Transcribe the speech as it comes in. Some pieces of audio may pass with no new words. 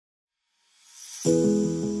No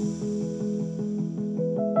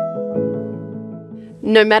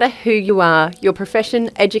matter who you are, your profession,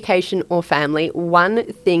 education or family,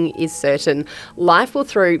 one thing is certain: life will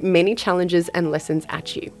throw many challenges and lessons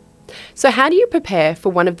at you. So how do you prepare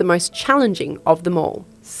for one of the most challenging of them all,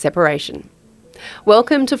 separation?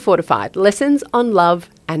 Welcome to Fortified, Lessons on Love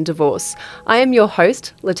and Divorce. I am your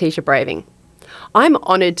host, Letitia Braving. I'm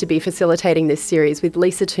honoured to be facilitating this series with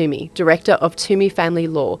Leisa Toomey, Director of Toomey Family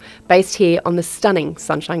Law, based here on the stunning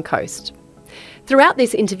Sunshine Coast. Throughout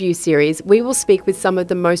this interview series, we will speak with some of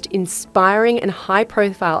the most inspiring and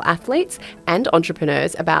high-profile athletes and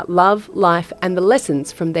entrepreneurs about love, life, and the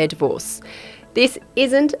lessons from their divorce. This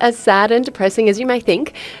isn't as sad and depressing as you may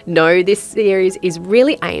think. No, this series is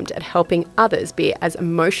really aimed at helping others be as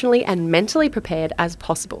emotionally and mentally prepared as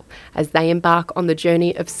possible as they embark on the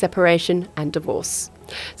journey of separation and divorce.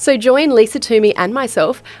 So join Leisa Toomey and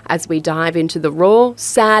myself as we dive into the raw,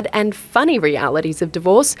 sad and funny realities of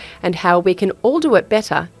divorce and how we can all do it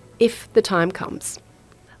better if the time comes.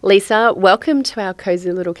 Leisa, welcome to our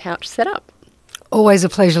cosy little couch setup. Always a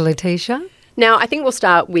pleasure, Letitia. Now, I think we'll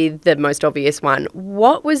start with the most obvious one.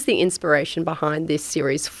 What was the inspiration behind this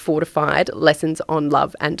series, Fortified, Lessons on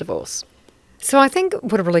Love and Divorce? So I think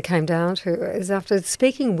what it really came down to is after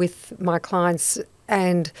speaking with my clients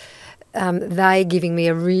and they giving me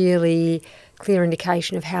a really clear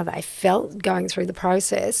indication of how they felt going through the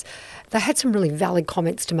process, they had some really valid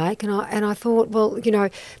comments to make. And I thought, well, you know,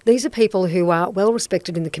 these are people who are well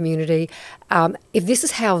respected in the community. If this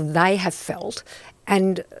is how they have felt,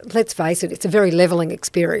 and let's face it, it's a very levelling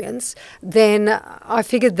experience, then I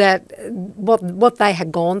figured that what they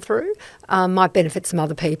had gone through might benefit some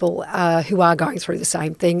other people who are going through the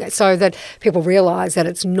same thing, so that people realise that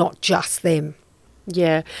it's not just them.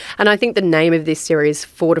 Yeah, and I think the name of this series,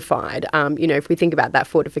 Fortified, if we think about that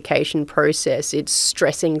fortification process, it's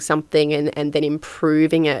stressing something and then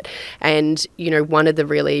improving it. And, one of the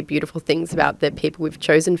really beautiful things about the people we've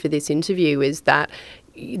chosen for this interview is that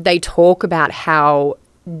they talk about how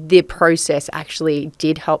the process actually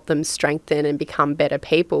did help them strengthen and become better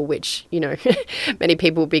people, which, many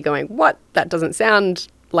people will be going, what? That doesn't sound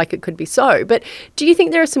like it could be so. But do you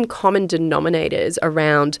think there are some common denominators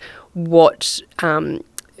around what,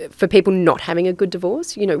 for people not having a good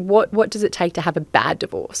divorce? What does it take to have a bad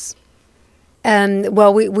divorce?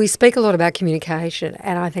 Well, we speak a lot about communication,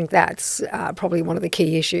 and I think that's probably one of the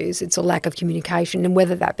key issues. It's a lack of communication, and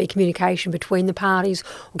whether that be communication between the parties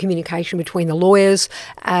or communication between the lawyers,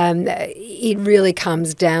 it really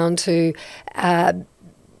comes down to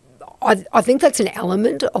I think that's an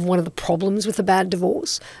element of one of the problems with a bad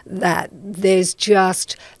divorce, that there's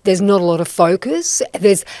not a lot of focus.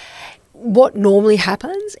 What normally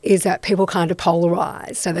happens is that people kind of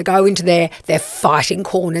polarise. So they go into their fighting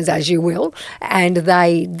corners, as you will, and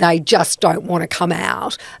they just don't want to come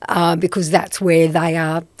out because that's where they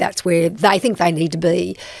are, that's where they think they need to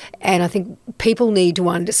be. And I think people need to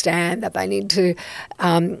understand that they need to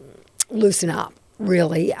loosen up,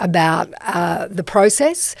 really, about the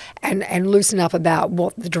process and loosen up about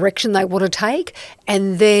what the direction they want to take,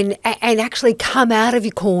 and actually come out of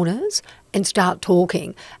your corners and start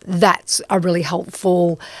talking. That's a really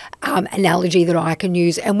helpful analogy that I can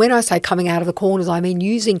use. And when I say coming out of the corners, I mean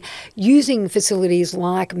using facilities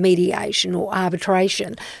like mediation or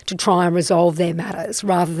arbitration to try and resolve their matters,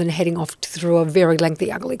 rather than heading off through a very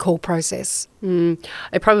lengthy, ugly court process.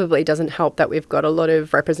 It probably doesn't help that we've got a lot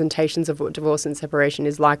of representations of what divorce and separation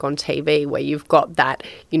is like on TV, where you've got that,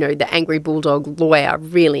 the angry bulldog lawyer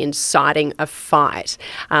really inciting a fight.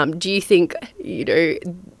 Do you think,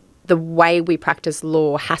 the way we practice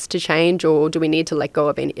law has to change, or do we need to let go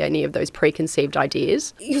of any of those preconceived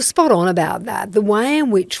ideas? You're spot on about that. The way in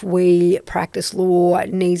which we practice law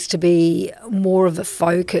needs to be more of a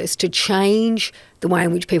focus to change the way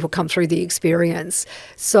in which people come through the experience.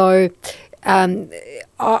 So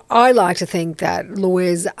I like to think that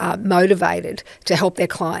lawyers are motivated to help their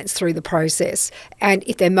clients through the process. And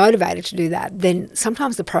if they're motivated to do that, then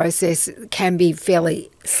sometimes the process can be fairly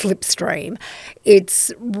slipstream.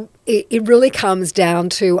 It really comes down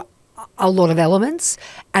to a lot of elements,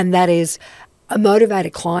 and that is a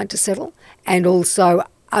motivated client to settle, and also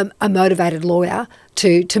a motivated lawyer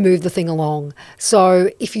to move the thing along. So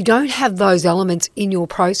if you don't have those elements in your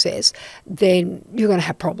process, then you're going to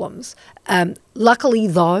have problems. Luckily,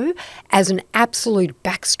 though, as an absolute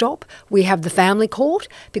backstop, we have the family court,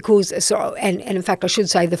 and in fact I should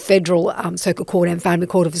say the Federal Circuit Court and Family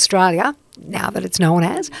Court of Australia, now that it's known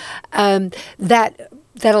as,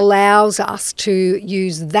 that allows us to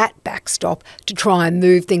use that backstop to try and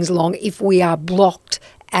move things along if we are blocked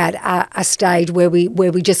at a stage where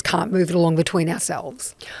we just can't move it along between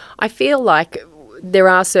ourselves. I feel like there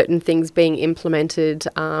are certain things being implemented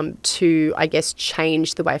to, I guess,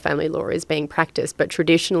 change the way family law is being practiced. But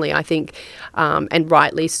traditionally, I think, and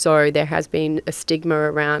rightly so, there has been a stigma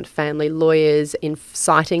around family lawyers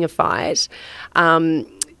inciting a fight.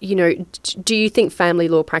 Do you think family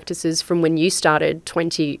law practices from when you started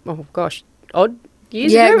 20, oh gosh, odd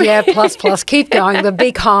years ago? Yeah, plus. Keep going, the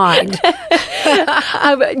big hind.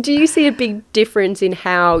 Do you see a big difference in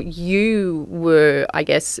how you were, I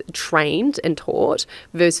guess, trained and taught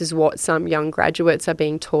versus what some young graduates are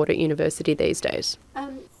being taught at university these days?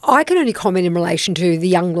 I can only comment in relation to the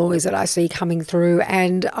young lawyers that I see coming through,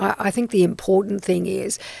 and I think the important thing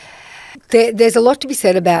is there's a lot to be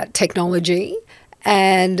said about technology.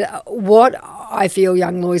 And what I feel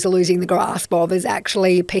young lawyers are losing the grasp of is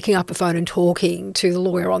actually picking up the phone and talking to the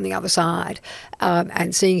lawyer on the other side,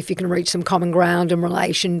 and seeing if you can reach some common ground in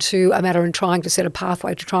relation to a matter and trying to set a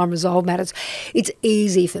pathway to try and resolve matters. It's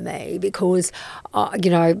easy for me because,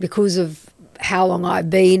 because of how long I've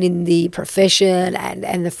been in the profession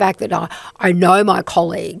and the fact that I know my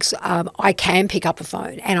colleagues, I can pick up a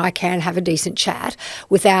phone and I can have a decent chat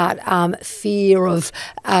without fear of,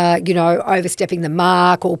 overstepping the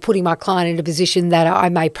mark or putting my client in a position that I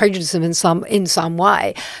may prejudice them in some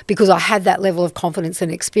way, because I have that level of confidence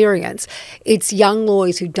and experience. It's young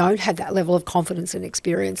lawyers who don't have that level of confidence and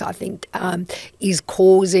experience, I think, is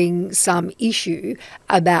causing some issue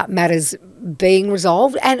about matters being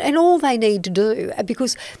resolved, and all they need to do,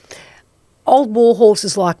 because old war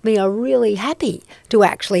horses like me are really happy to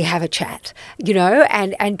actually have a chat,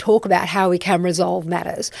 and talk about how we can resolve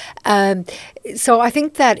matters. So I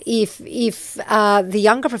think that if the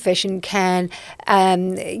younger profession can,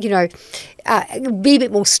 be a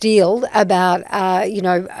bit more steeled about,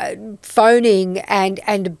 phoning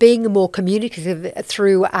and being more communicative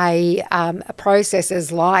through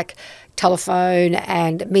processes like telephone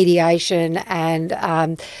and mediation and,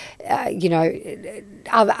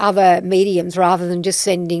 other mediums rather than just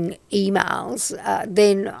sending emails,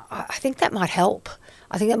 then I think that might help.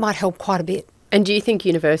 I think that might help quite a bit. And do you think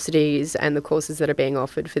universities and the courses that are being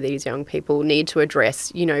offered for these young people need to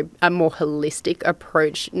address, a more holistic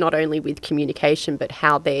approach, not only with communication, but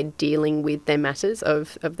how they're dealing with their matters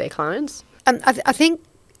of their clients? I think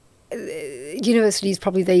universities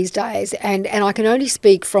probably these days, and I can only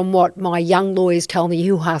speak from what my young lawyers tell me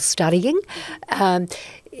who are studying, and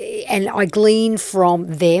I glean from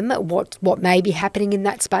them what may be happening in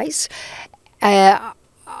that space.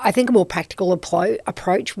 I think a more practical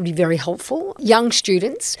approach would be very helpful. Young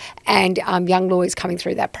students and young lawyers coming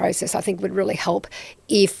through that process, I think, would really help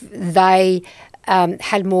if they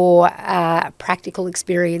had more practical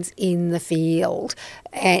experience in the field.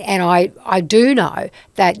 And I do know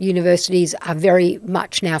that universities are very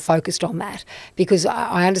much now focused on that, because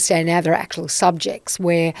I understand now there are actual subjects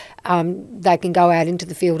where they can go out into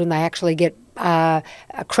the field and they actually get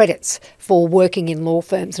credits for working in law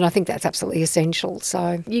firms, and I think that's absolutely essential.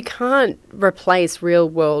 So you can't replace real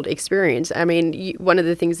world experience. I mean, one of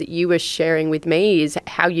the things that you were sharing with me is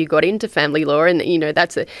how you got into family law, and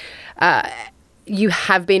that's you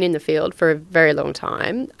have been in the field for a very long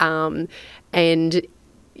time, and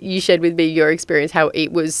you shared with me your experience, how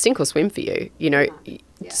it was sink or swim for you, Yeah.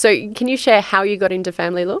 So can you share how you got into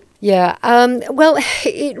family law? Yeah, well,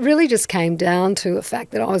 it really just came down to the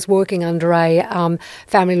fact that I was working under a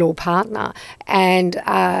family law partner, and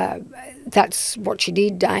that's what she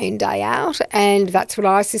did day in, day out, and that's what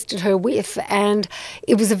I assisted her with. And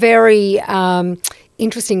it was a very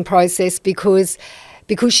interesting process because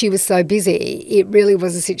she was so busy. It really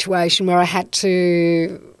was a situation where I had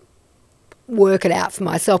to work it out for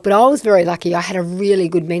myself. But I was very lucky. I had a really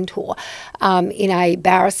good mentor in a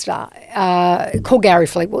barrister called Gary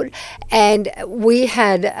Fleetwood, and we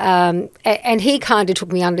had and he kind of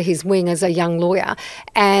took me under his wing as a young lawyer,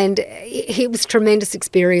 and it was tremendous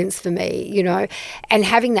experience for me, and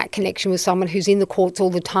having that connection with someone who's in the courts all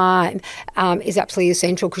the time is absolutely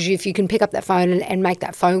essential, because if you can pick up that phone and make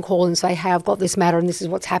that phone call and say, hey, I've got this matter and this is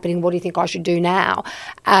what's happening, what do you think I should do now?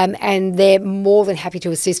 And they're more than happy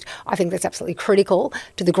to assist. I think that's absolutely critical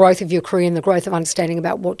to the growth of your career and the growth of understanding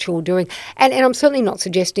about what you're doing. And I'm certainly not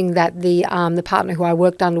suggesting that the partner who I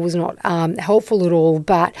worked under was not helpful at all,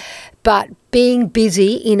 but being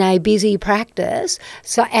busy in a busy practice,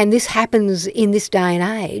 and this happens in this day and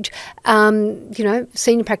age,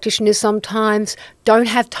 senior practitioners sometimes don't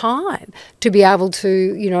have time to be able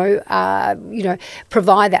to,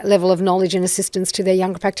 provide that level of knowledge and assistance to their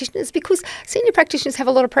younger practitioners, because senior practitioners have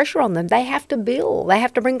a lot of pressure on them. They have to bill, they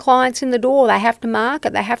have to bring clients in the door, they have to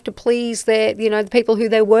market, they have to please their, the people who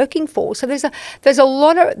they're working for. So there's a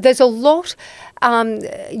lot of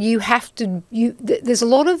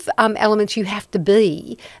elements you have to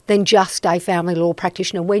be than just a family law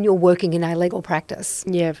practitioner when you're working in a legal practice.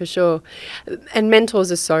 Yeah, for sure. And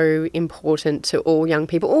mentors are so important to all young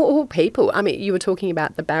people, all people. I mean, you were talking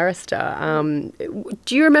about the barrister.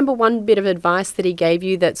 Do you remember one bit of advice that he gave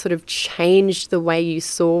you that sort of changed the way you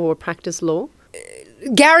saw or practiced law?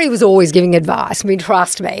 Gary was always giving advice. I mean,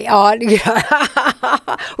 trust me,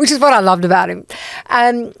 which is what I loved about him.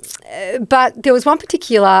 But there was one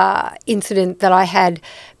particular incident that I had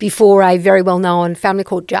before a very well-known family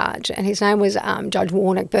court judge, and his name was Judge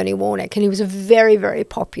Warnock, Bernie Warnock, and he was a very, very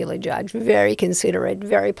popular judge, very considerate,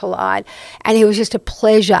 very polite, and he was just a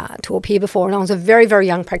pleasure to appear before. And I was a very, very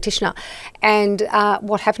young practitioner. And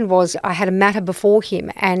what happened was I had a matter before him,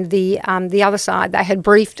 and the other side, they had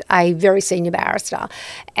briefed a very senior barrister.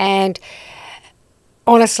 And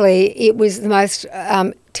honestly, it was the most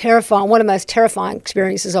terrifying, one of the most terrifying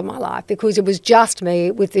experiences of my life, because it was just me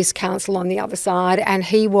with this counsel on the other side, and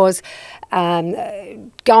he was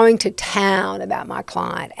going to town about my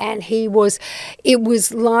client, and it was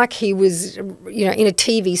like he was, in a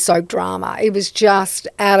TV soap drama. It was just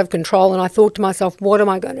out of control, and I thought to myself, what am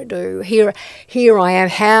I going to do? Here I am.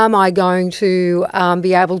 How am I going to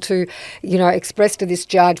be able to, express to this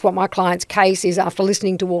judge what my client's case is after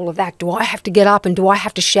listening to all of that? Do I have to get up, and do I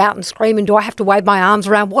have to shout and scream, and do I have to wave my arms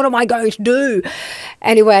around? What am I going to do?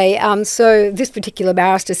 Anyway, so this particular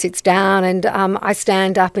barrister sits down, and I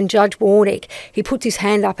stand up, and Judge Warnock, he puts his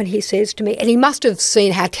hand up and he says to me, and he must have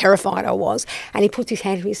seen how terrified I was, and he puts his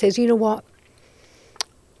hand up and he says, you know what?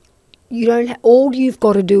 All you've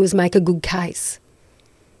got to do is make a good case.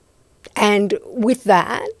 And with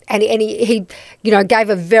that, and he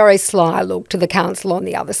gave a very sly look to the counsel on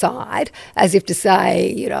the other side, as if to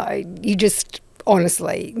say, you just,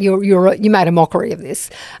 honestly, you made a mockery of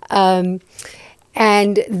this. And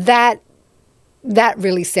that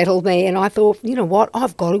really settled me, and I thought, you know what,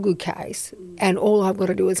 I've got a good case, and all I've got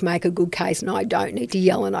to do is make a good case, and I don't need to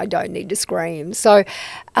yell and I don't need to scream. So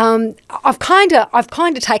I've kind of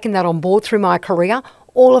taken that on board through my career.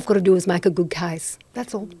 All I've got to do is make a good case.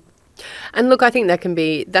 That's all. And look, I think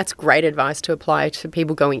that's great advice to apply to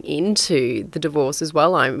people going into the divorce as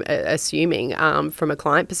well, I'm assuming, from a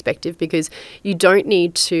client perspective, because you don't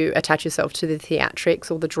need to attach yourself to the theatrics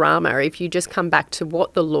or the drama. If you just come back to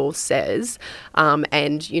what the law says,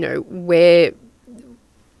 and,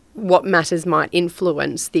 what matters might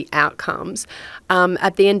influence the outcomes,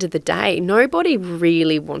 at the end of the day, nobody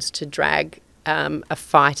really wants to drag a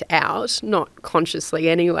fight out, not consciously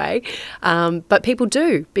anyway, but people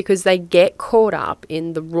do, because they get caught up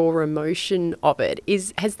in the raw emotion of it.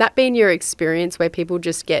 Has that been your experience, where people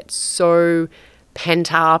just get so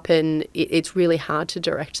pent up and it's really hard to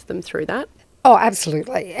direct them through that? Oh,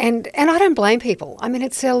 absolutely. And I don't blame people. I mean,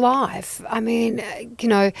 it's their life. I mean,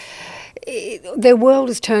 their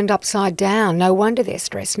world is turned upside down. No wonder they're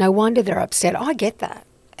stressed. No wonder they're upset. I get that.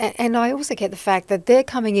 And I also get the fact that they're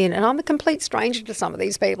coming in, and I'm a complete stranger to some of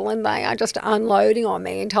these people, and they are just unloading on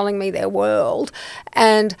me and telling me their world.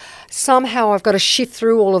 And somehow I've got to shift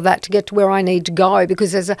through all of that to get to where I need to go,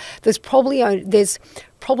 because there's probably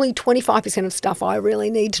 25% of stuff I really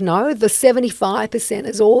need to know. The 75%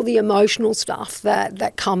 is all the emotional stuff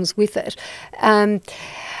that comes with it.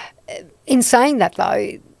 In saying that,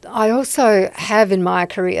 though, I also have in my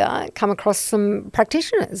career come across some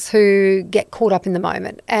practitioners who get caught up in the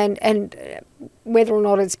moment, and whether or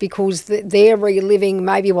not it's because they're reliving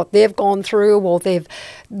maybe what they've gone through, or they're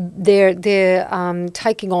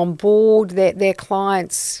taking on board their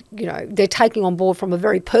clients, they're taking on board from a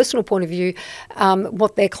very personal point of view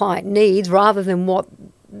what their client needs, rather than what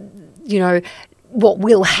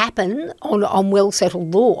will happen on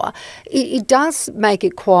well-settled law. It does make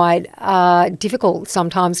it quite difficult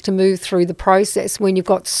sometimes to move through the process when you've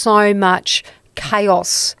got so much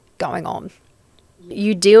chaos going on.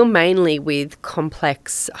 You deal mainly with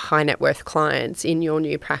complex high net worth clients in your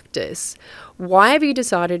new practice. Why have you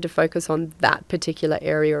decided to focus on that particular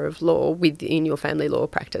area of law within your family law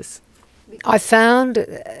practice? I found,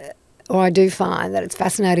 or I do find, that it's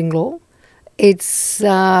fascinating law. It's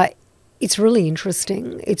really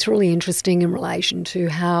interesting. It's really interesting in relation to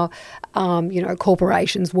how,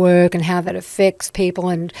 corporations work and how that affects people,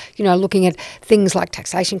 and, looking at things like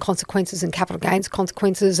taxation consequences and capital gains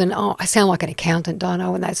consequences. And, I sound like an accountant, don't I,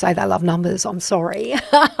 when they say they love numbers? I'm sorry.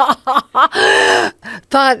 But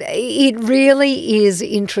it really is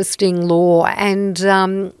interesting law, and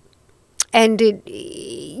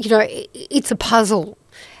it's a puzzle,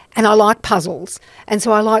 and I like puzzles. And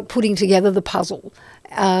so I like putting together the puzzle.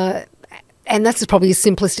 And that's probably as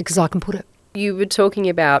simplistic as I can put it. You were talking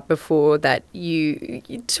about before that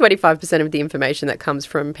 25% of the information that comes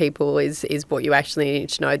from people is what you actually need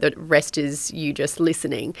to know. The rest is you just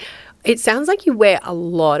listening. It sounds like you wear a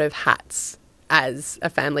lot of hats as a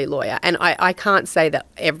family lawyer. And I can't say that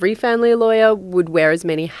every family lawyer would wear as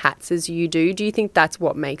many hats as you do. Do you think that's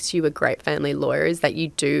what makes you a great family lawyer, is that you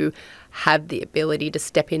do have the ability to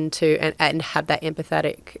step into and have that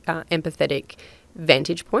empathetic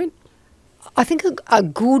vantage point? I think a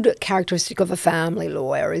good characteristic of a family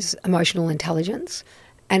lawyer is emotional intelligence.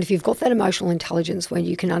 And if you've got that emotional intelligence where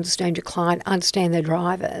you can understand your client, understand their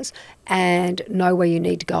drivers, and know where you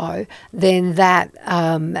need to go, then that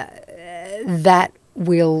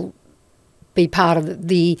will be part of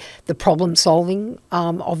the problem solving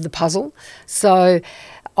of the puzzle. So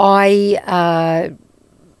I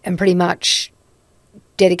am pretty much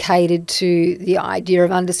dedicated to the idea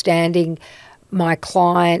of understanding my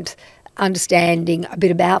client, understanding a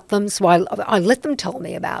bit about them. So I let them tell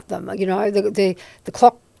me about them. You know, the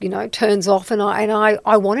clock, you know, turns off, and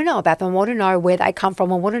I want to know about them. I want to know where they come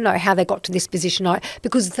from. I want to know how they got to this position.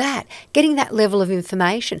 Because getting that level of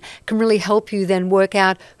information can really help you then work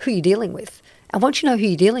out who you're dealing with. And once you know who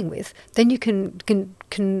you're dealing with, then you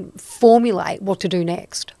can formulate what to do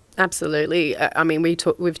next. Absolutely. I mean, we've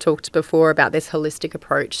talked before about this holistic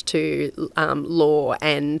approach to law,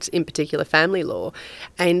 and in particular family law.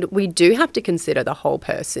 And we do have to consider the whole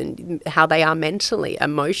person, how they are mentally,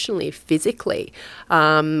 emotionally, physically.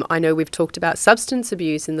 I know we've talked about substance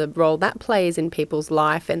abuse and the role that plays in people's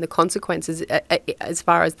life and the consequences as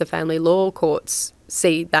far as the family law courts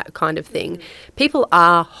see that kind of thing. People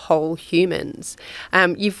are whole humans.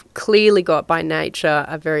 You've clearly got by nature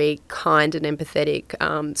a very kind and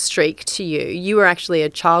empathetic streak to you. You were actually a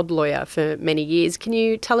child lawyer for many years. Can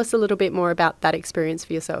you tell us a little bit more about that experience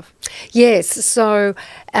for yourself? Yes. So,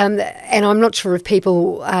 and I'm not sure if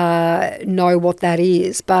people know what that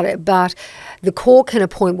is, but the court can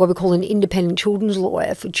appoint what we call an independent children's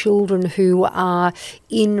lawyer for children who are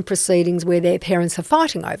in proceedings where their parents are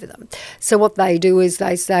fighting over them. So what they do is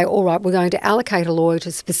they say, all right, we're going to allocate a lawyer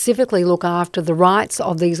to specifically look after the rights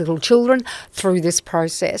of these little children through this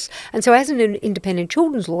process. And so as an independent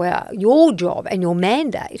children's lawyer, your job and your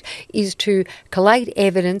mandate is to collate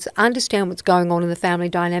evidence, understand what's going on in the family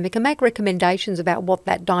dynamic, and make recommendations about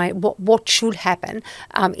what should happen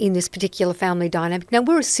in this particular family dynamic. Now,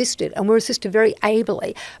 we're assisted very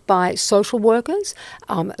ably by social workers,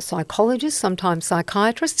 psychologists, sometimes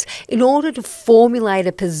psychiatrists, in order to formulate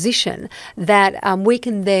a position that we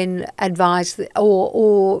can then advise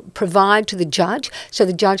or provide to the judge, so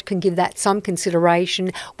the judge can give that some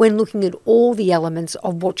consideration when looking at all the elements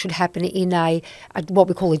of what should happen in what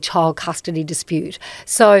we call a child custody dispute.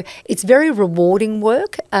 So it's very rewarding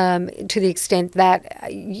work to the extent that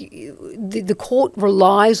the court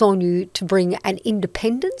relies on you to bring an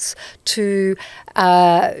independence to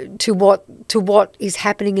what is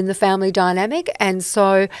happening in the family dynamic. And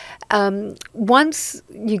so once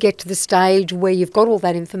you get to the stage where you've got all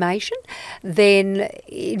that information, then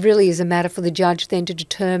it really is a matter for the judge then to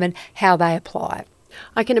determine how they apply it.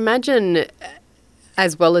 I can imagine,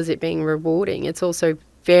 as well as it being rewarding, it's also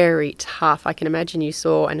very tough. I can imagine you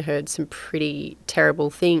saw and heard some pretty terrible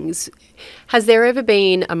things. Has there ever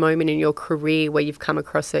been a moment in your career where you've come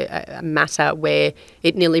across a matter where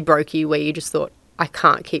it nearly broke you, where you just thought, I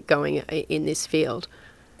can't keep going in this field?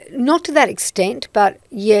 Not to that extent, but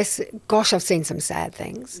yes, gosh, I've seen some sad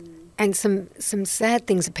things. And some sad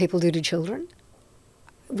things that people do to children,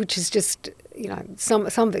 which is just, you know, some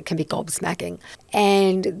of it can be gobsmacking.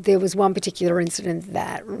 And there was one particular incident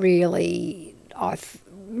that really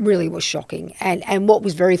was shocking. And what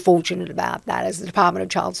was very fortunate about that is the Department of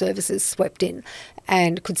Child Services swept in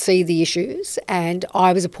and could see the issues. And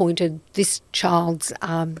I was appointed this child's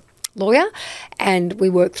lawyer, and we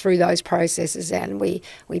worked through those processes, and we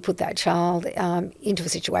put that child into a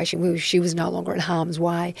situation where she was no longer in harm's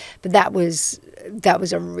way. But that was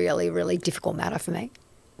a really, really difficult matter for me.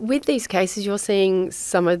 With these cases, you're seeing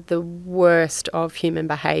some of the worst of human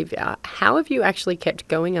behaviour. How have you actually kept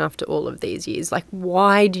going after all of these years? Like,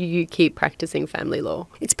 why do you keep practising family law?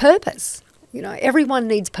 It's purpose. You know, everyone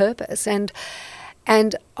needs purpose, and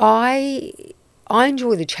I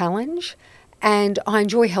enjoy the challenge. And I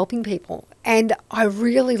enjoy helping people. And I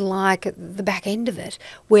really like the back end of it,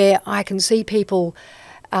 where I can see people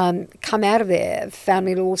come out of their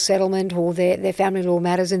family law settlement or their family law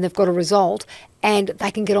matters, and they've got a result and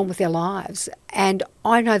they can get on with their lives. And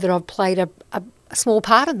I know that I've played a small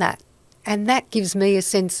part in that. And that gives me a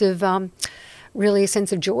sense of, really a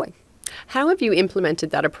sense of joy. How have you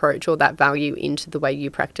implemented that approach or that value into the way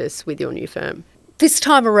you practice with your new firm? This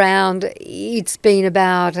time around, it's been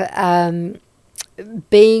about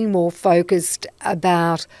being more focused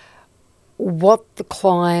about what the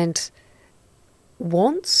client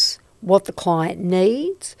wants, what the client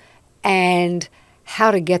needs, and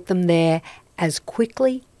how to get them there as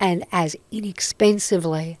quickly and as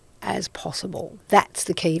inexpensively as possible. That's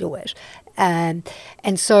the key to it. And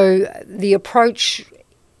so the approach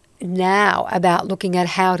now about looking at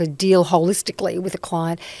how to deal holistically with a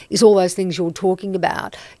client is all those things you're talking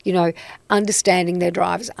about, understanding their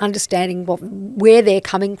drivers, understanding where they're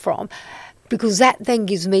coming from, because that then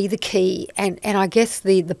gives me the key and I guess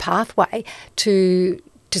the pathway to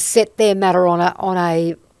set their matter on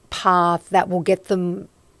a path that will get them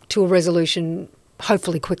to a resolution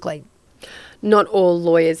hopefully quickly. Not all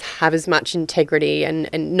lawyers have as much integrity, and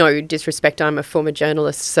no disrespect, I'm a former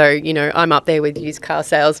journalist, so, I'm up there with used car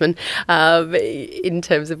salesmen in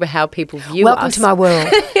terms of how people view us. Welcome to my world.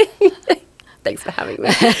 Thanks for having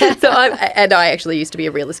me. So I actually used to be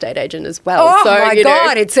a real estate agent as well. Oh, so, my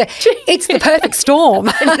God, it's the perfect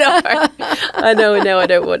storm. I know, and now I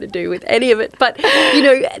don't want to do with any of it. But,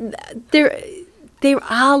 there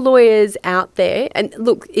are lawyers out there, and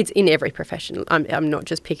look, it's in every profession. I'm not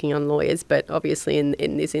just picking on lawyers, but obviously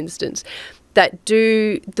in this instance, that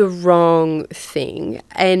do the wrong thing.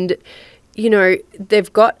 And,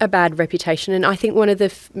 they've got a bad reputation. And I think one of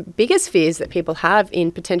the biggest fears that people have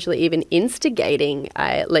in potentially even instigating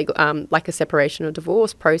a legal, like a separation or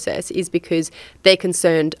divorce process is because they're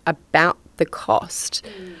concerned about the cost.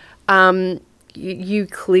 You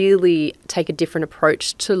clearly take a different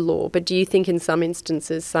approach to law, but do you think in some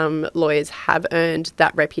instances some lawyers have earned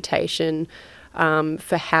that reputation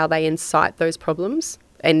for how they incite those problems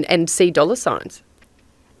and see dollar signs?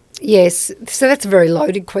 Yes, so that's a very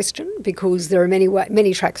loaded question because there are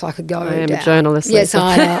many tracks I could go down. I am a journalist. Yes, Lisa.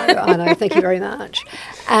 I know. Thank you very much.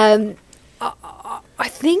 I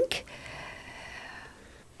think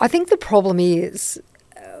the problem is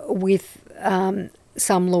with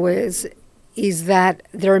some lawyers is that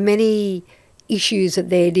there are many issues that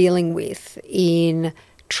they're dealing with in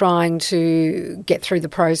trying to get through the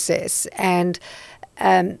process, and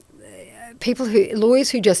lawyers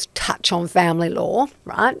who just touch on family law,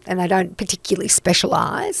 right, and they don't particularly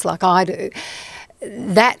specialise like I do,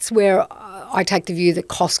 that's where I take the view that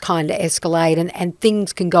costs kind of escalate and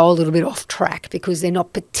things can go a little bit off track because they're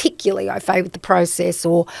not particularly au fait with the process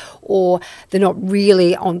or they're not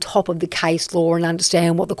really on top of the case law and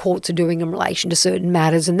understand what the courts are doing in relation to certain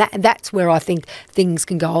matters. And that's where I think things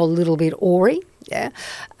can go a little bit awry. Yeah.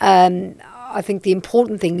 I think the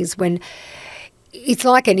important thing is when it's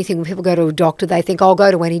like anything, when people go to a doctor, they think, I'll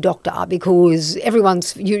go to any doctor because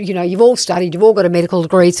everyone's, you've all studied, you've all got a medical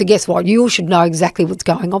degree, so guess what? You all should know exactly what's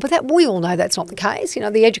going on. But we all know that's not the case.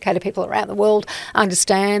 The educated people around the world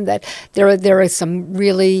understand that there are some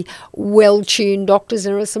really well-tuned doctors,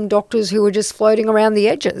 and there are some doctors who are just floating around the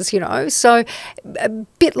edges, So a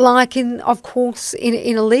bit like, of course,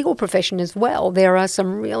 in a legal profession as well, there are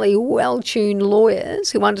some really well-tuned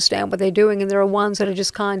lawyers who understand what they're doing, and there are ones that are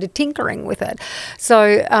just kind of tinkering with it.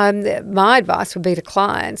 So my advice would be to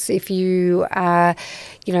clients, if you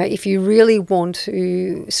really want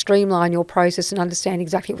to streamline your process and understand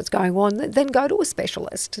exactly what's going on, then go to a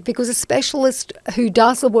specialist, because a specialist who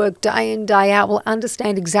does the work day in, day out will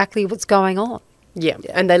understand exactly what's going on. Yeah,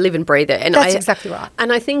 and they live and breathe it. And that's exactly right.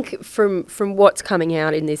 And I think from what's coming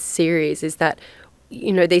out in this series is that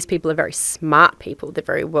these people are very smart people, they're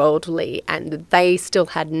very worldly, and they still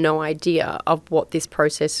had no idea of what this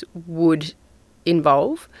process would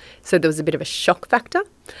involve. So there was a bit of a shock factor.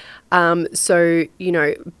 So,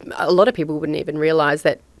 a lot of people wouldn't even realise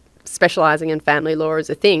that specialising in family law is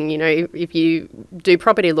a thing. If you do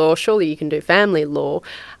property law, surely you can do family law.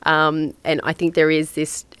 And I think there is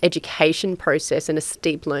this education process and a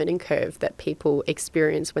steep learning curve that people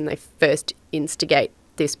experience when they first instigate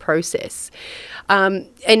this process.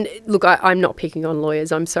 And look, I'm not picking on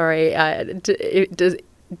lawyers. I'm sorry.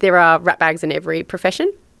 There are ratbags in every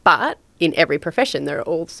profession, but in every profession, there are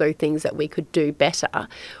also things that we could do better.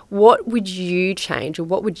 What would you change, or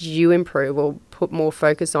what would you improve or put more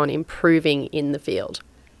focus on improving in the field?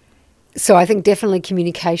 So I think definitely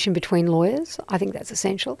communication between lawyers. I think that's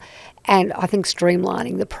essential. And I think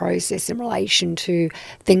streamlining the process in relation to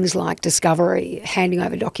things like discovery, handing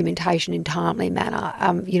over documentation in a timely manner,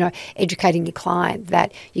 educating your client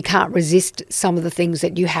that you can't resist some of the things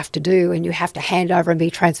that you have to do and you have to hand over and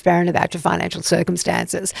be transparent about your financial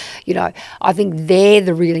circumstances. I think they're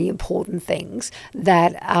the really important things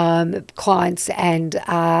that clients and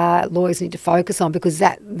lawyers need to focus on, because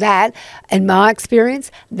that, in my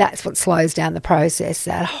experience, that's what slows down the process,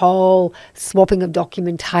 that whole swapping of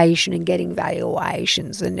documentation and getting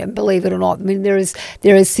valuations. And believe it or not, I mean, there is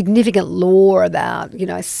significant law about,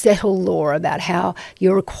 settled law about how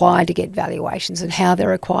you're required to get valuations and how they're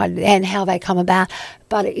required and how they come about.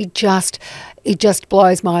 But it just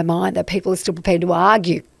blows my mind that people are still prepared to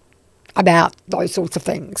argue about those sorts of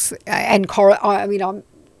things. And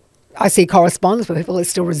I see correspondence where people are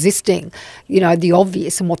still resisting, the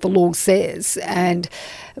obvious and what the law says. And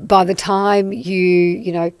by the time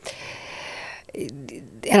and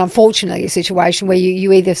unfortunately a situation where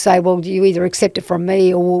you either say, well, you either accept it from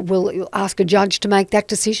me or we'll ask a judge to make that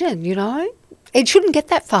decision, It shouldn't get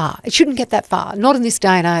that far. Not in this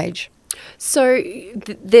day and age. So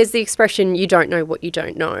there's the expression, you don't know what you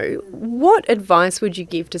don't know. What advice would you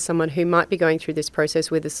give to someone who might be going through this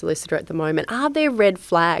process with a solicitor at the moment? Are there red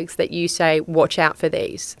flags that you say, watch out for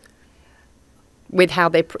these, with how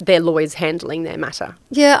their lawyer's handling their matter?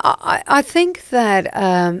 Yeah, I think that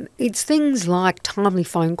it's things like timely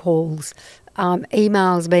phone calls,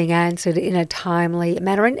 emails being answered in a timely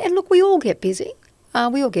manner. And look, we all get busy.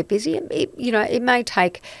 It may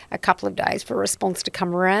take a couple of days for a response to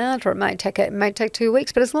come around, or it may take 2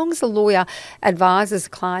 weeks. But as long as the lawyer advises the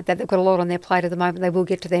client that they've got a lot on their plate at the moment, they will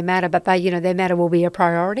get to their matter. But their matter will be a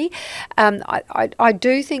priority. I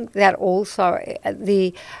do think that also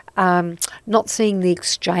the not seeing the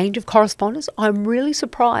exchange of correspondence. I'm really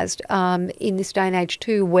surprised in this day and age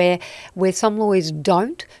too, where some lawyers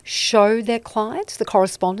don't show their clients the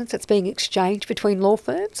correspondence that's being exchanged between law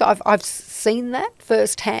firms. I've seen that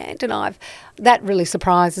firsthand, and that really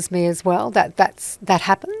surprises me as well. That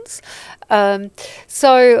happens.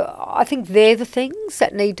 So I think they're the things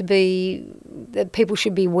that that people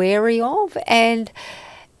should be wary of. And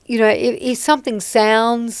if something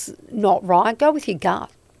sounds not right, go with your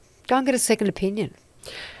gut. Go and get a second opinion.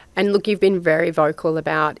 And look, you've been very vocal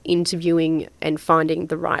about interviewing and finding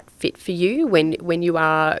the right fit for you when you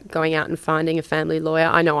are going out and finding a family lawyer.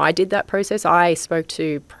 I know I did that process. I spoke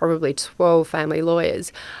to probably 12 family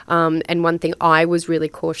lawyers. And one thing I was really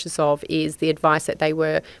cautious of is the advice that they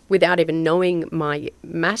were, without even knowing my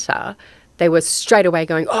matter, they were straight away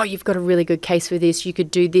going, oh, you've got a really good case for this. You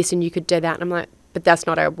could do this and you could do that. And I'm like, but that's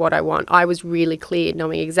not what I want. I was really clear,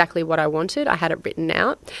 knowing exactly what I wanted. I had it written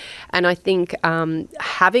out. And I think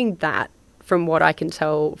having that, from what I can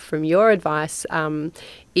tell from your advice,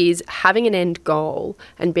 is having an end goal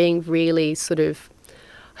and being really sort of,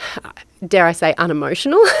 dare I say,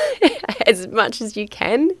 unemotional as much as you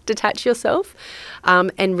can, detach yourself,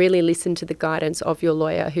 and really listen to the guidance of your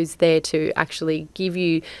lawyer, who's there to actually give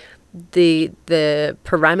you the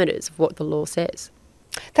parameters of what the law says.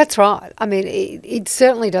 That's right. I mean, it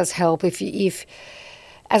certainly does help if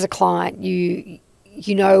as a client, you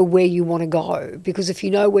know where you want to go, because if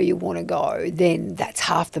you know where you want to go, then that's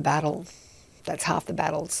half the battle.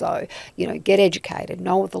 So, get educated,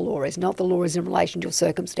 know what the law is, know what the law is in relation to your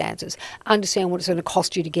circumstances, understand what it's going to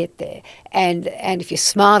cost you to get there. And if you're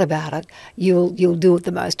smart about it, you'll do it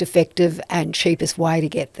the most effective and cheapest way to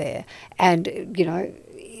get there. And,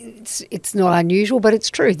 it's not unusual, but it's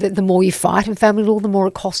true that the more you fight in family law, the more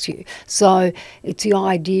it costs you. So it's the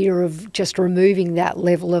idea of just removing that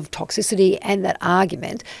level of toxicity and that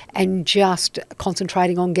argument and just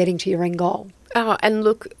concentrating on getting to your end goal. Oh, and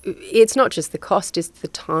look, it's not just the cost, it's the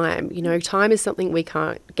time. Time is something we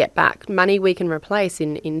can't get back. Money we can replace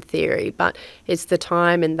in theory, but it's the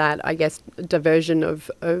time and that, I guess, diversion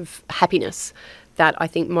of happiness that I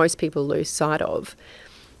think most people lose sight of.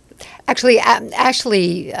 Actually,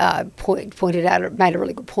 Ashley pointed out, made a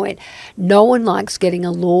really good point. No one likes getting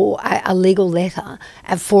a legal letter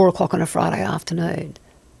at 4 o'clock on a Friday afternoon.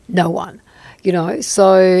 No one,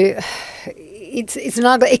 So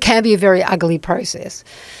it can be a very ugly process.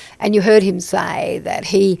 And you heard him say that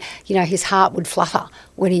his heart would flutter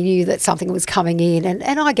when he knew that something was coming in,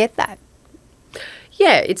 and I get that.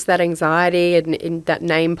 Yeah, it's that anxiety, and that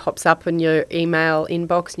name pops up in your email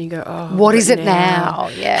inbox and you go, oh, what is it now?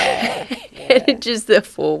 Yeah. And it's just a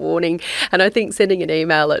forewarning. And I think sending an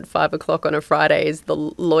email at 5 o'clock on a Friday is the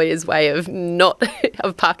lawyer's way of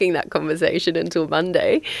of parking that conversation until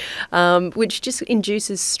Monday, which just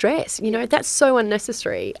induces stress. That's so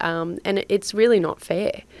unnecessary, and it's really not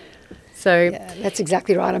fair. So yeah, that's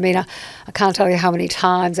exactly right. I mean, I can't tell you how many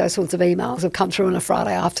times those sorts of emails have come through on a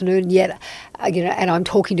Friday afternoon, yet, and I'm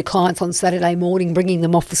talking to clients on Saturday morning, bringing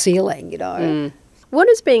them off the ceiling, What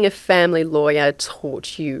has being a family lawyer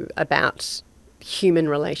taught you about human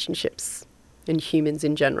relationships and humans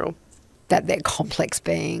in general? That they're complex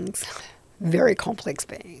beings, very complex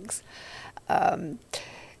beings. As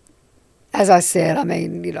I said, I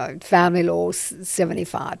mean, family law,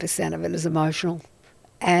 75% of it is emotional.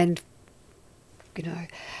 And you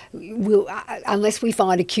know, unless we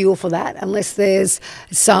find a cure for that, unless there's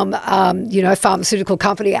some, pharmaceutical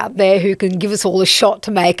company out there who can give us all a shot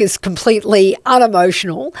to make us completely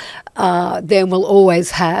unemotional, then we'll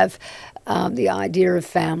always have the idea of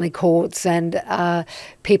family courts and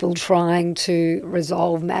people trying to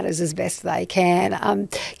resolve matters as best they can.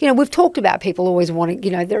 We've talked about people always wanting,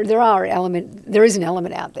 there is an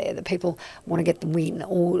element out there that people want to get the win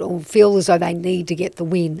or feel as though they need to get the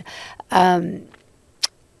win.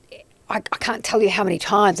 I can't tell you how many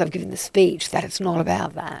times I've given the speech that it's not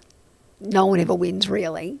about that. No one ever wins,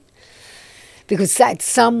 really. Because in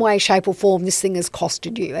some way, shape or form, this thing has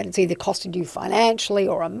costed you. And it's either costed you financially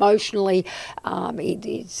or emotionally.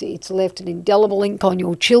 It's left an indelible ink on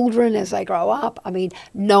your children as they grow up. I mean,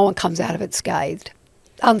 no one comes out of it scathed.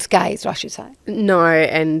 Unscathed, I should say. No,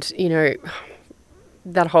 and,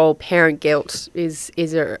 that whole parent guilt is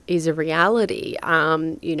a reality.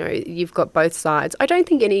 You've got both sides. I don't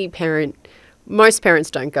think most parents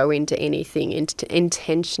don't go into anything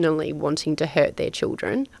intentionally wanting to hurt their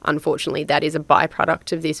children. Unfortunately, that is a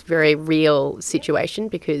byproduct of this very real situation,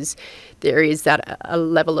 because there is a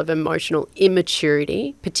level of emotional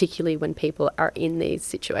immaturity, particularly when people are in these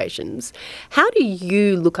situations. How do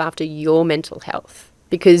you look after your mental health?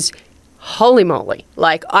 Because holy moly,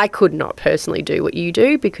 I could not personally do what you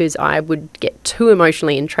do because I would get too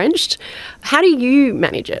emotionally entrenched. How do you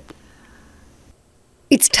manage it?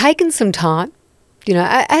 It's taken some time.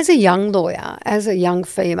 As a young lawyer, as a young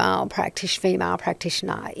female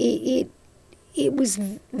practitioner, it was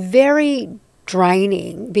very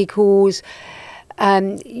draining because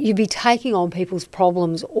you'd be taking on people's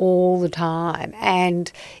problems all the time,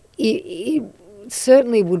 and it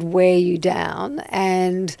certainly would wear you down.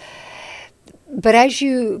 But as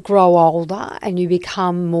you grow older and you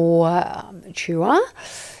become more mature,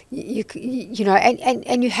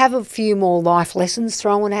 and you have a few more life lessons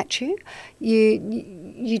thrown at you,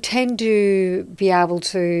 you tend to be able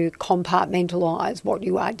to compartmentalise what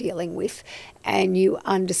you are dealing with, and you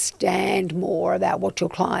understand more about what your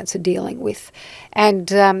clients are dealing with.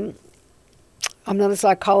 And I'm not a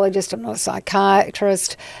psychologist, I'm not a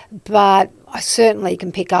psychiatrist, but I certainly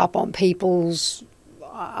can pick up on people's,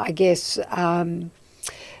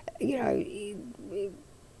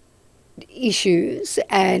 issues,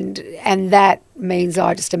 and that means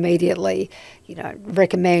I just immediately,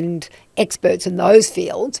 recommend experts in those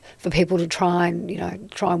fields for people to try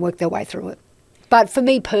and work their way through it. But for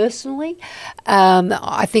me personally,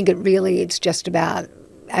 I think it's just about,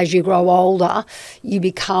 as you grow older, you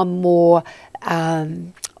become more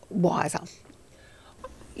wiser.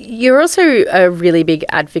 You're also a really big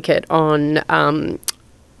advocate on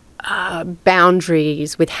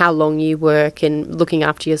boundaries with how long you work and looking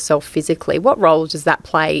after yourself physically. What role does that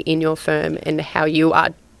play in your firm and how you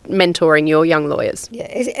are mentoring your young lawyers? Yeah,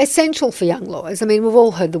 it's essential for young lawyers. I mean, we've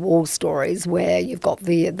all heard the war stories where you've got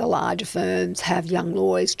the larger firms have young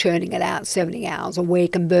lawyers churning it out 70 hours a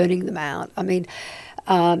week and burning them out. I mean,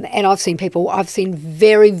 and I've seen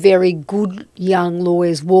very, very good young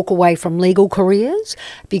lawyers walk away from legal careers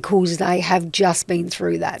because they have just been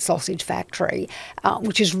through that sausage factory,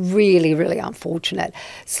 which is really, really unfortunate.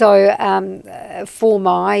 So for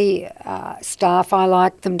my staff, I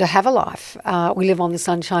like them to have a life. We live on the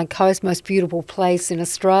Sunshine Coast, most beautiful place in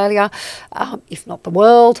Australia, if not the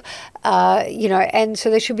world, and so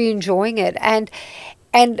they should be enjoying it.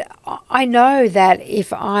 And I know that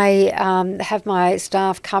if I have my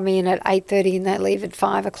staff come in at 8:30 and they leave at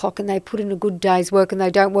 5 o'clock and they put in a good day's work and they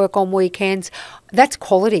don't work on weekends, that's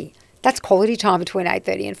quality. That's quality time between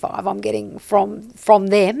 8:30 and 5 I'm getting from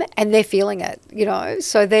them, and they're feeling it,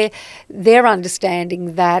 So they're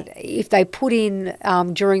understanding that if they put in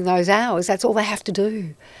during those hours, that's all they have to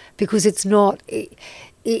do, because it's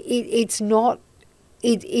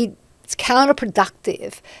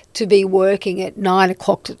counterproductive to be working at 9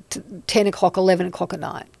 o'clock to 10 o'clock, 11 o'clock at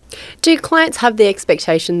night. Do clients have the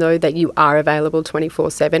expectation, though, that you are available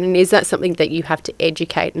 24/7? And is that something that you have to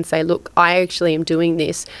educate and say, look, I actually am doing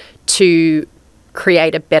this to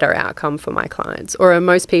create a better outcome for my clients? Or are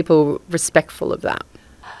most people respectful of that?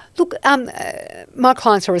 Look, my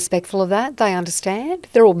clients are respectful of that. They understand.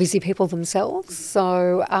 They're all busy people themselves.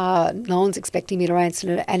 So no one's expecting me to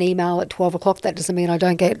answer an email at 12 o'clock. That doesn't mean I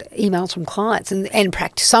don't get emails from clients. And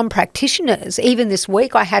some practitioners, even this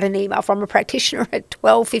week, I had an email from a practitioner at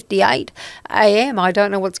 12:58 a.m. I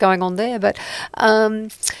don't know what's going on there. But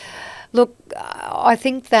look, I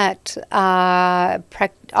think that I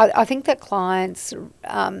think that clients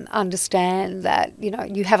understand that,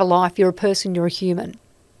 you have a life, you're a person, you're a human.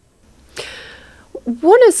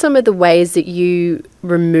 What are some of the ways that you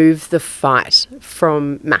remove the fight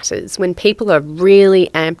from matters when people are really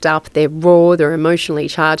amped up, they're raw, they're emotionally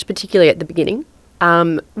charged, particularly at the beginning?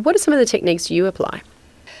 What are some of the techniques you apply?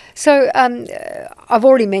 So I've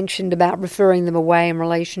already mentioned about referring them away in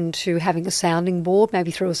relation to having a sounding board,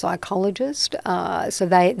 maybe through a psychologist, so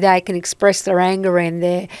they can express their anger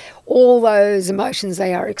and all those emotions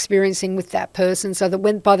they are experiencing with that person, so that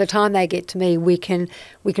by the time they get to me, we can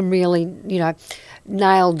really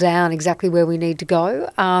nail down exactly where we need to go.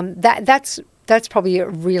 That's probably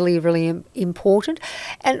really, really important.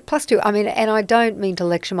 And plus too, and I don't mean to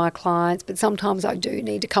lecture my clients, but sometimes I do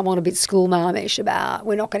need to come on a bit schoolmarmish about,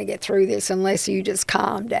 we're not going to get through this unless you just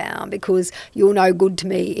calm down, because you're no good to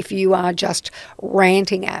me if you are just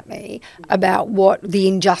ranting at me about what the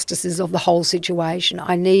injustices of the whole situation.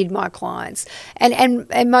 I need my clients, and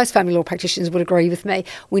most family law practitioners would agree with me,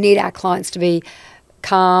 we need our clients to be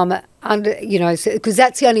calm, because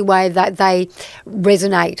that's the only way that they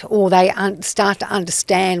resonate, or they start to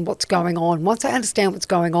understand what's going on. Once they understand what's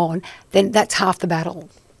going on, then that's half the battle.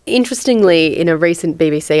 Interestingly, in a recent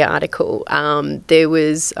BBC article, there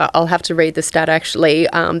was, I'll have to read the stat actually,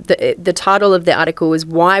 the title of the article was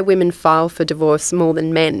 "Why Women File for Divorce More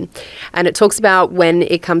Than Men." And it talks about when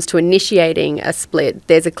it comes to initiating a split,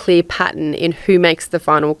 there's a clear pattern in who makes the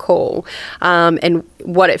final call. And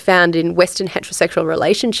what it found in Western heterosexual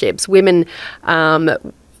relationships, women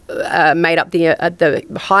made up the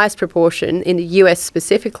highest proportion in the US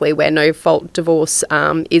specifically, where no-fault divorce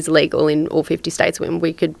is legal in all 50 states. When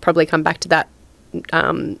we could probably come back to that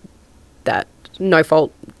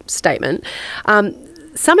no-fault statement.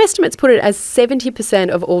 Some estimates put it as 70%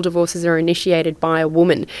 of all divorces are initiated by a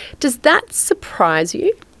woman. Does that surprise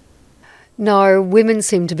you? No, women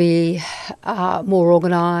seem to be more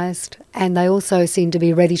organised, and they also seem to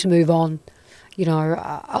be ready to move on,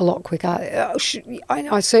 a lot quicker.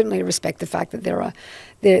 I certainly respect the fact that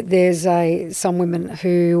there's some women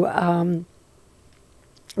who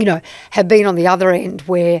have been on the other end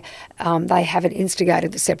where they haven't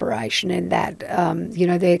instigated the separation, and that,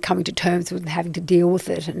 they're coming to terms with having to deal with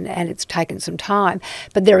it, and it's taken some time.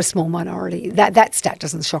 But they're a small minority. That stat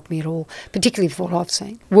doesn't shock me at all, particularly for what I've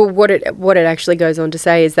seen. Well, what it actually goes on to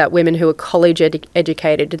say is that women who are college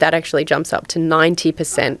educated, that actually jumps up to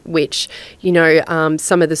 90%, which,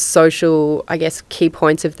 some of the social, key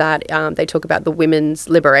points of that, they talk about the women's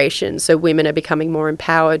liberation. So women are becoming more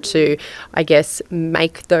empowered to,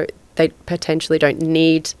 make they potentially don't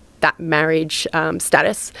need that marriage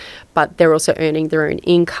status, but they're also earning their own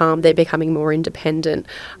income. They're becoming more independent.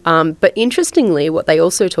 But interestingly, what they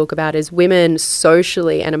also talk about is women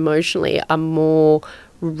socially and emotionally are more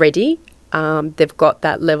ready. They've got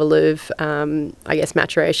that level of,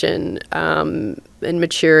 maturation and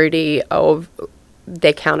maturity of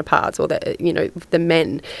their counterparts, or the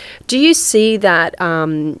men. Do you see that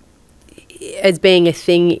as being a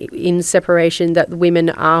thing in separation, that women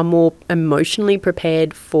are more emotionally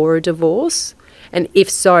prepared for a divorce? And if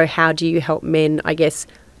so, how do you help men,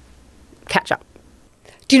 catch up?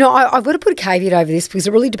 Do you know, I've got to put a caveat over this, because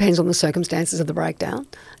it really depends on the circumstances of the breakdown.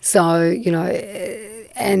 So,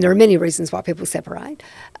 and there are many reasons why people separate.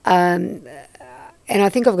 And I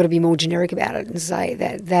think I've got to be more generic about it and say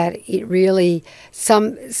that it really,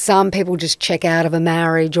 some people just check out of a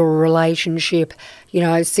marriage or a relationship,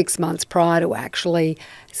 6 months prior to actually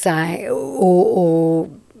saying, or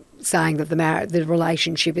saying that the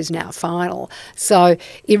relationship is now final. So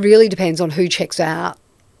it really depends on who checks out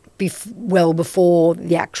well before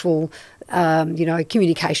the actual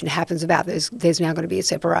communication happens about there's now going to be a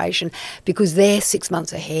separation, because they're 6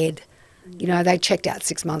 months ahead. They checked out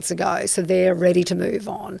 6 months ago, so they're ready to move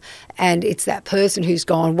on. And it's that person who's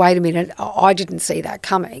gone, wait a minute, I didn't see that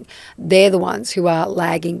coming. They're the ones who are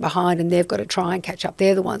lagging behind, and they've got to try and catch up.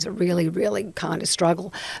 They're the ones that really, really kind of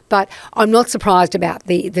struggle. But I'm not surprised about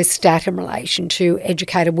the stat in relation to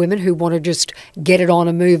educated women who want to just get it on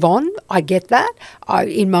and move on. I get that.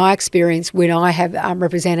 In my experience, when I have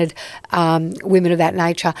represented women of that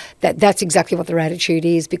nature, that's exactly what their attitude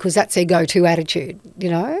is, because that's their go-to attitude,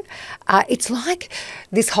 It's like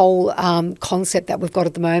this whole concept that we've got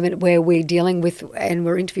at the moment, where we're dealing with and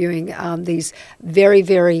we're interviewing these very,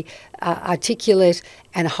 very articulate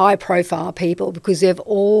and high-profile people, because they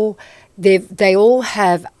all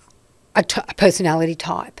have a personality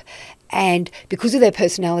type. And because of their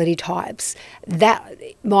personality types, that,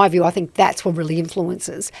 my view, I think that's what really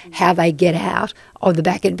influences how they get out of the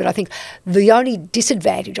back end. But I think the only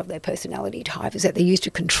disadvantage of their personality type is that they're used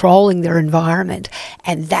to controlling their environment,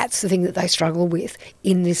 and that's the thing that they struggle with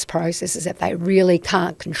in this process, is that they really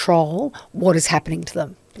can't control what is happening to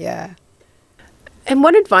them. Yeah. And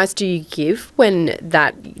what advice do you give when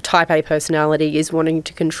that type A personality is wanting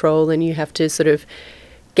to control and you have to sort of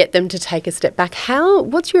get them to take a step back?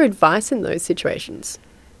 What's your advice in those situations?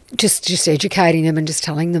 Just educating them and just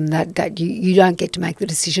telling them that you don't get to make the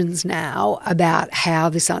decisions now about how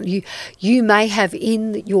this you may have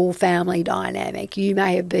in your family dynamic, you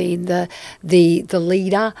may have been the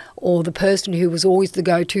leader or the person who was always the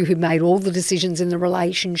go-to, who made all the decisions in the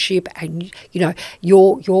relationship, and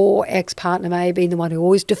your ex-partner may have been the one who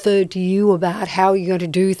always deferred to you about how you're going to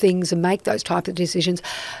do things and make those type of decisions.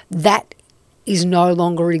 That is no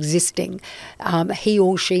longer existing. He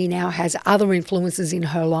or she now has other influences in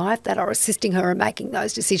her life that are assisting her in making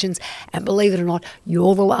those decisions, and believe it or not,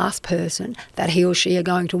 you're the last person that he or she are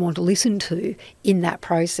going to want to listen to in that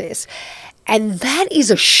process. And that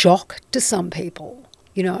is a shock to some people,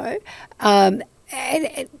 but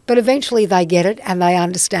eventually they get it and they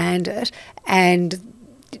understand it. And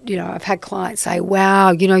I've had clients say,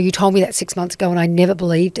 wow, you told me that 6 months ago and I never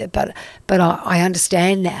believed it, but I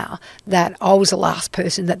understand now that I was the last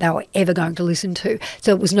person that they were ever going to listen to.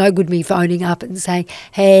 So it was no good me phoning up and saying,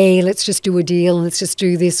 hey, let's just do a deal, let's just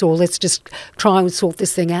do this, or let's just try and sort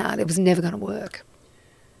this thing out. It was never going to work.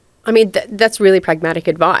 I mean, that's really pragmatic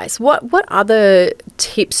advice. What other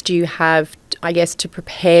tips do you have, I guess, to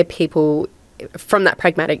prepare people from that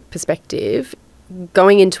pragmatic perspective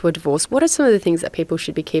going into a divorce? What are some of the things that people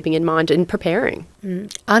should be keeping in mind and preparing?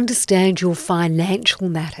 Understand your financial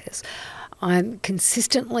matters. I'm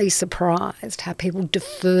consistently surprised how people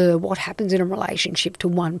defer what happens in a relationship to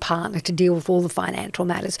one partner to deal with all the financial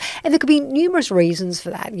matters. And there could be numerous reasons for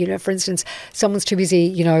that. For instance, someone's too busy,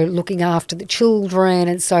 looking after the children,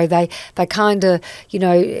 and so they kind of,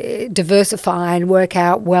 diversify and work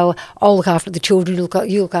out, well, I'll look after the children,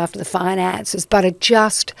 you look after the finances. But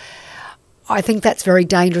I think that's very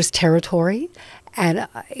dangerous territory, and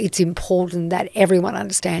it's important that everyone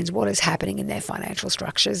understands what is happening in their financial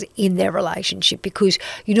structures in their relationship, because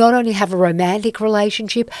you not only have a romantic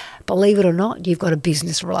relationship, believe it or not, you've got a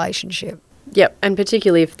business relationship. Yep, and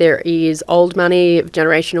particularly if there is old money,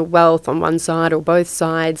 generational wealth on one side or both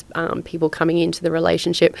sides, people coming into the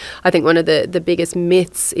relationship. I think one of the biggest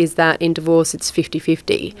myths is that in divorce it's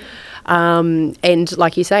 50-50. And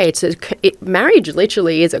like you say, marriage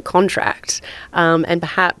literally is a contract, and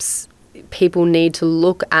perhaps people need to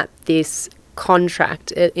look at this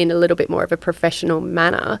contract in a little bit more of a professional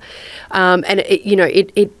manner.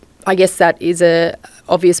 I guess that is a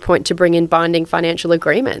obvious point to bring in binding financial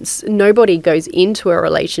agreements. Nobody goes into a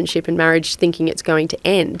relationship and marriage thinking it's going to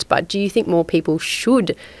end, but do you think more people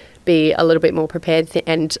should be a little bit more prepared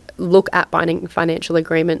and look at binding financial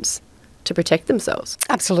agreements to protect themselves?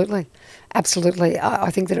 Absolutely. I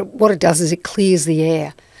think that what it does is it clears the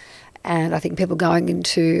air. And I think people going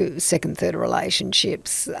into second, third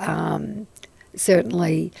relationships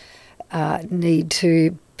certainly need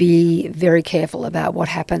to be very careful about what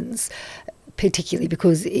happens, particularly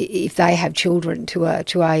because if they have children to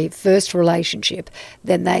a first relationship,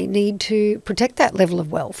 then they need to protect that level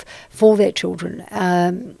of wealth for their children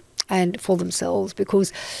and for themselves,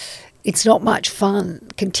 because it's not much fun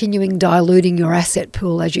continuing diluting your asset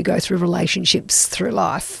pool as you go through relationships through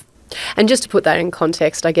life. And just to put that in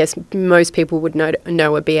context, I guess most people would know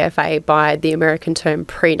a BFA by the American term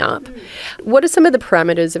prenup. What are some of the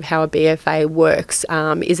parameters of how a BFA works?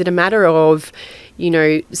 Is it a matter of,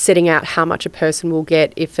 setting out how much a person will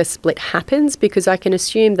get if a split happens? Because I can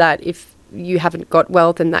assume that if you haven't got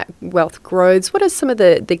wealth and that wealth grows, what are some of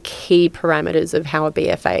the key parameters of how a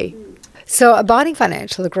BFA? So a binding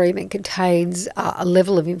financial agreement contains a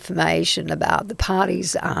level of information about the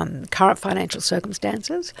parties' current financial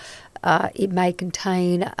circumstances. It may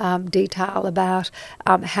contain detail about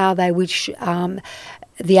how they wish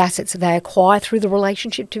the assets that they acquire through the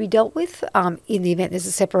relationship to be dealt with in the event there's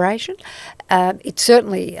a separation. It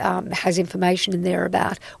certainly has information in there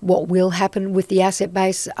about what will happen with the asset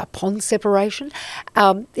base upon separation.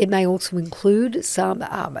 It may also include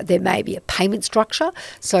there may be a payment structure,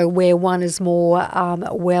 so where one is more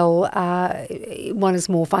one is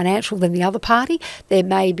more financial than the other party. There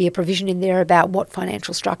may be a provision in there about what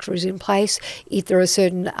financial structure is in place if there are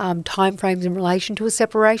certain timeframes in relation to a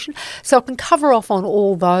separation. So I can cover off on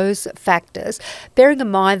all those factors, bearing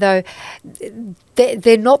in mind though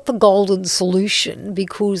they're not the golden solution,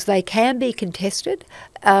 because they can be contested.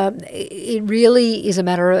 It really is a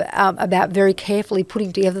matter about very carefully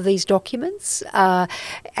putting together these documents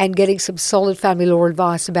and getting some solid family law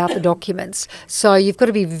advice about the documents. So you've got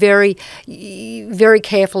to be very, very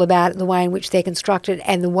careful about the way in which they're constructed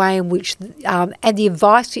and the way in which and the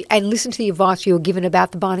advice and listen to the advice you're given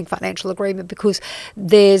about the binding financial agreement, because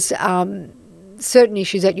there's certain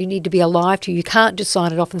issues that you need to be alive to. You can't just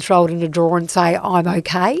sign it off and throw it in a drawer and say, I'm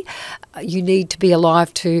okay. You need to be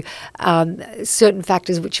alive to certain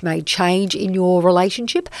factors which may change in your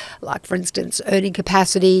relationship, like, for instance, earning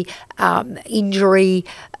capacity, injury,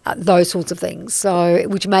 those sorts of things, so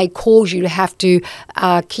which may cause you to have to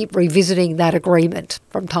keep revisiting that agreement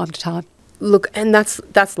from time to time. Look, and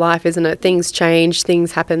that's life, isn't it? Things change,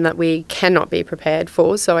 things happen that we cannot be prepared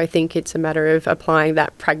for. So I think it's a matter of applying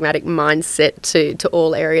that pragmatic mindset to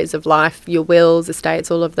all areas of life, your wills, estates,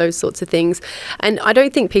 all of those sorts of things. And I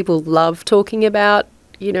don't think people love talking about,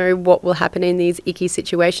 what will happen in these icky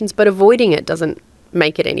situations, but avoiding it doesn't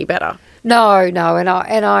make it any better. No, and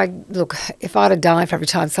I look, if I'd have died for every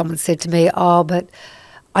time someone said to me, oh, but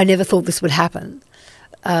I never thought this would happen,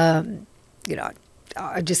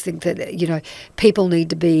 I just think that, people need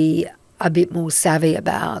to be a bit more savvy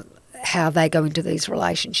about how they go into these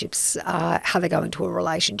relationships, how they go into a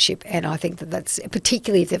relationship. And I think that's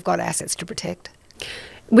particularly if they've got assets to protect.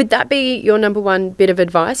 Would that be your number one bit of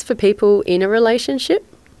advice for people in a relationship?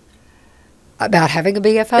 About having a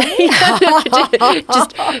BFA?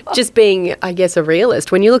 just being, I guess, a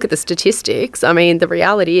realist. When you look at the statistics, I mean, the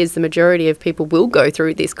reality is the majority of people will go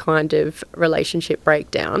through this kind of relationship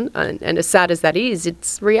breakdown. And as sad as that is,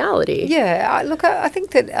 it's reality. Yeah, I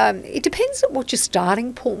think that it depends on what the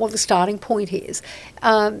starting point is.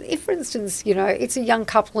 If, for instance, it's a young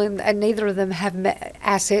couple and neither of them have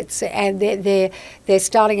assets and they're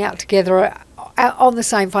starting out together on the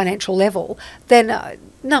same financial level, then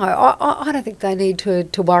no, I don't think they need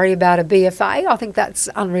to worry about a BFA. I think that's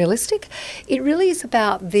unrealistic. It really is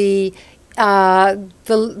about the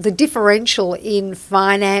differential in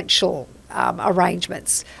financial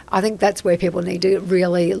arrangements. I think that's where people need to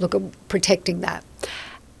really look at protecting that.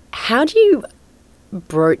 How do you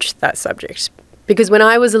broach that subject? Because when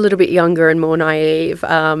I was a little bit younger and more naive,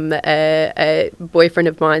 a boyfriend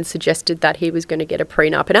of mine suggested that he was going to get a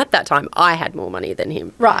prenup. And at that time, I had more money than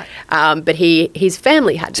him. Right. But his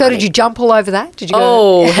family had So money. did you jump all over that? Did you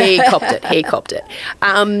he copped it. He copped it.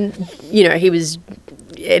 He was...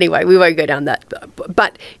 Anyway, we won't go down that.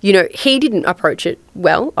 But, he didn't approach it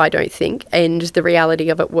well, I don't think. And the reality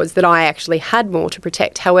of it was that I actually had more to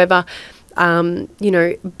protect. However,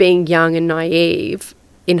 being young and naive,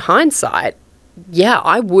 in hindsight, yeah,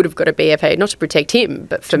 I would have got a BFA, not to protect him,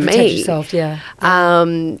 but for me. To protect yourself, yeah.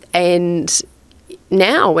 And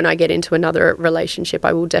now when I get into another relationship,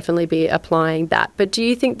 I will definitely be applying that. But do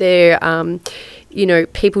you think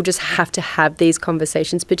people just have to have these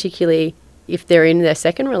conversations, particularly if they're in their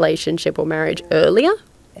second relationship or marriage earlier?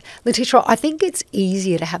 Letitia, I think it's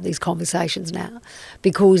easier to have these conversations now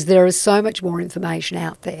because there is so much more information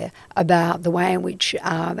out there about the way in which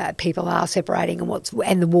people are separating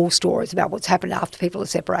and the war stories about what's happened after people are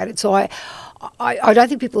separated. So I don't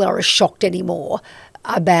think people are as shocked anymore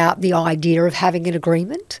about the idea of having an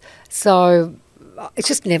agreement. So it's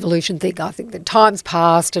just an evolution thing. I think that time's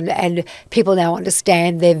passed and people now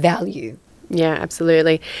understand their value. Yeah,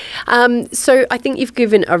 absolutely. So I think you've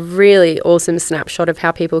given a really awesome snapshot of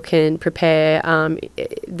how people can prepare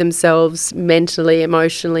themselves mentally,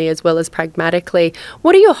 emotionally, as well as pragmatically.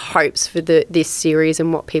 What are your hopes for this series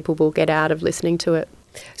and what people will get out of listening to it?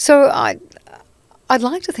 So I'd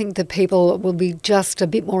like to think that people will be just a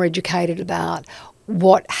bit more educated about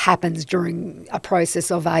what happens during a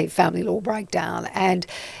process of a family law breakdown and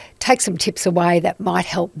take some tips away that might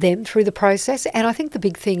help them through the process. And I think the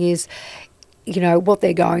big thing is, what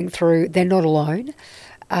they're going through, they're not alone.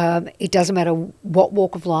 It doesn't matter what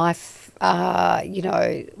walk of life, where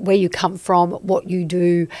you come from, what you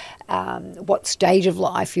do, what stage of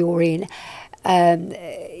life you're in.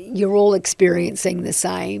 You're all experiencing the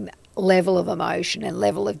same level of emotion and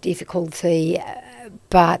level of difficulty,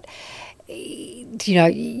 but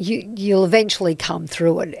you'll eventually come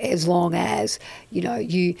through it as long as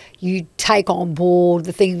you take on board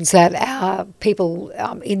the things that our people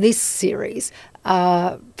in this series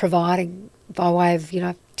are providing by way of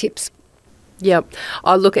tips. Yeah.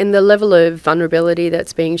 Oh, look, and the level of vulnerability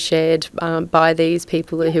that's being shared by these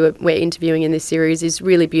people who we're interviewing in this series is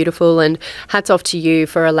really beautiful, and hats off to you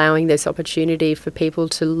for allowing this opportunity for people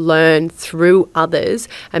to learn through others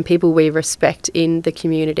and people we respect in the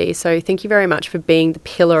community. So thank you very much for being the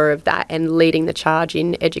pillar of that and leading the charge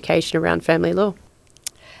in education around family law.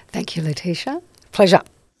 Thank you, Letitia. Pleasure.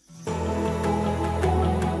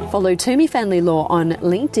 Follow Toomey Family Law on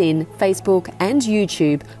LinkedIn, Facebook and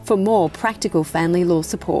YouTube for more practical family law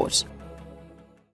support.